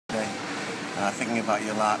Thinking about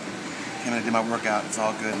you a lot. Came in and did my workout. It's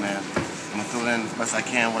all good, man. I'm going to throw it in as best I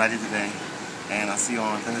can what I did today. And I'll see you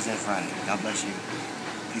on Thursday and Friday. God bless you.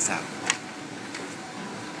 Peace out.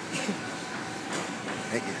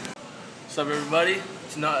 Thank you. What's up, everybody?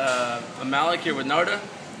 It's I'm Malek here with Narada.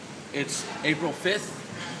 It's April 5th.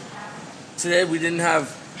 Today we didn't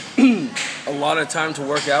have a lot of time to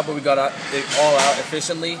work out, but we got it all out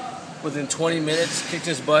efficiently. Within 20 minutes, kicked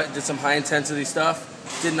his butt, did some high intensity stuff.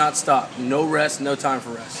 Did not stop. No rest, no time for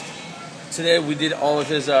rest. Today we did all of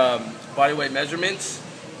his body weight measurements.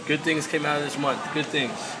 Good things came out of this month. Good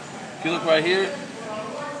things. If you look right here,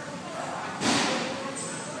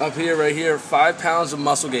 up here, right here, 5 pounds of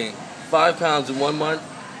muscle gain. 5 pounds in 1 month,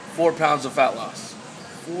 4 pounds of fat loss.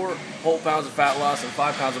 4 whole pounds of fat loss and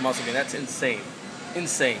 5 pounds of muscle gain. That's insane.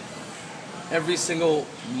 Insane. Every single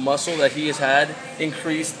muscle that he has had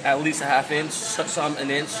increased at least a ½ inch, some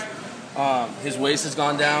an inch. His waist has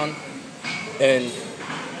gone down, and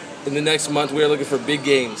in the next month we are looking for big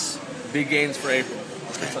gains. Big gains for April.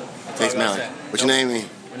 Thanks, Malek. What's your name?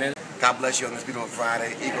 My name? God bless you on this beautiful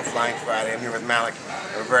Friday, Eagle Flying Friday. I'm here with Malek.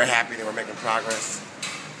 We're very happy that we're making progress.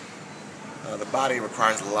 The body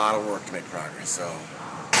requires a lot of work to make progress, so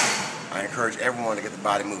I encourage everyone to get the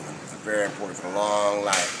body moving. It's very important for a long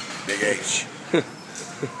life, big H.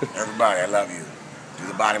 Everybody, I love you. Do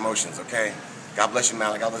the body motions, okay? God bless you,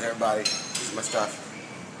 Malek. God bless everybody. This is my stuff.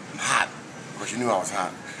 I'm hot. Of course, you knew I was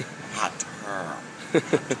hot. Hot.